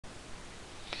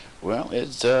Well,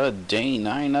 it's day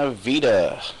 9 of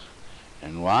VEDA.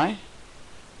 And why?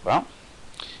 Well,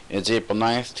 it's April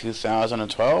 9th,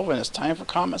 2012, and it's time for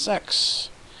Comics X.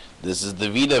 This is the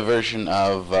VEDA version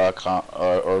of,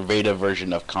 or VEDA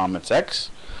version of Comics X,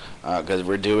 because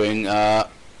we're doing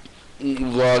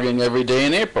vlogging every day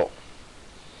in April.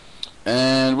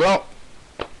 And, well,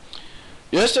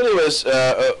 yesterday was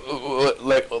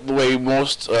like the way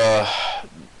most,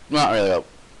 not really,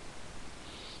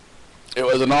 it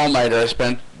was an all-nighter. I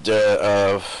spent,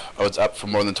 I was up for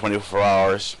more than 24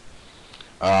 hours.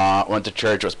 Went to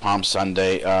church. It was Palm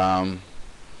Sunday. It's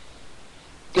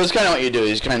kind of what you do.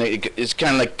 It's kind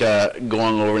of like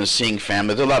going over and seeing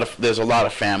family. There's a lot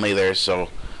of family there, so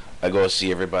I go see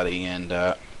everybody and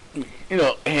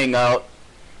hang out,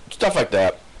 stuff like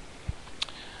that.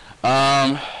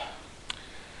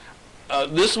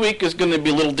 This week is going to be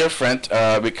a little different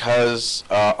because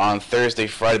on Thursday,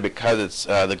 Friday, because it's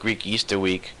the Greek Easter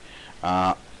week,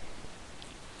 I'm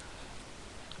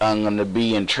going to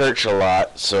be in church a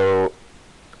lot. So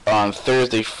on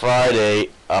Thursday, Friday,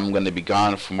 I'm going to be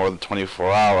gone for more than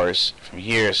 24 hours from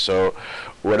here. So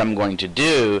what I'm going to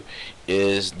do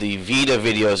is the VEDA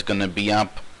video is going to be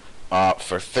up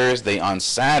for Thursday on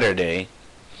Saturday,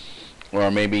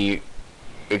 or maybe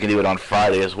we can do it on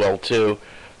Friday as well too.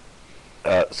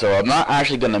 So I'm not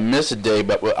actually going to miss a day,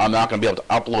 but I'm not going to be able to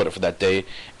upload it for that day.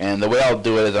 And the way I'll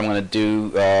do it is I'm going to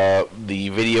do the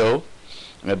video.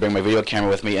 I'm going to bring my video camera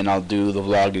with me, and I'll do the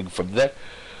vlogging from there.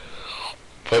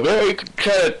 But there you can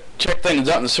kind of check things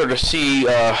out and sort of see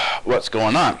what's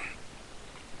going on.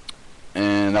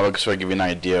 And that will sort of give you an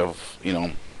idea of,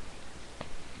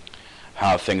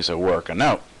 how things are working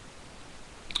out.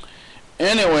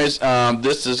 Anyways,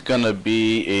 this is going to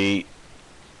be a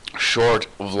short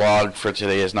vlog for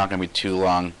today. It's not going to be too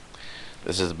long.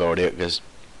 This is about it because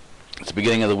it's the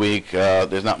beginning of the week.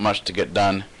 There's not much to get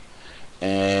done.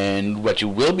 And what you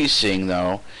will be seeing,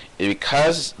 though, is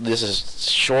because this is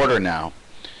shorter now,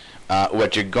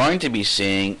 what you're going to be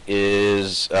seeing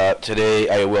is today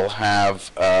I will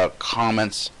have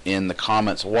comments in the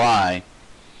Comments Why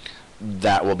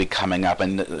that will be coming up,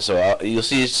 and so you'll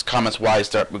see Comments Why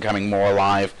start becoming more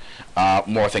alive,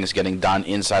 more things getting done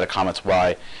inside of Comments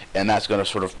Why, and that's going to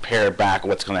sort of pair back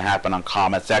what's going to happen on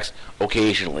Comments X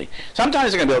occasionally.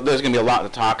 Sometimes there's going to be a lot to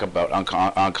talk about on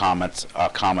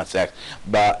Comments X,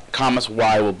 but Comments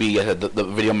Why will be the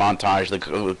video montage,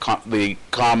 the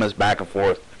comments back and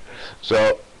forth.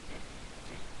 So,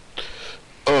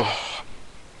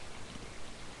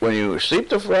 when you sleep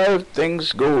deprived,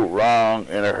 things go wrong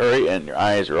in a hurry, and your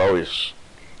eyes are always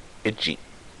itchy.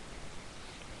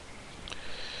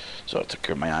 So I took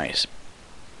care of my eyes.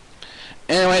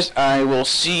 Anyways, I will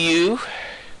see you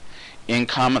in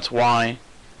Comments Why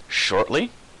shortly.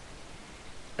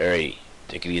 Alright,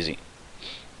 take it easy.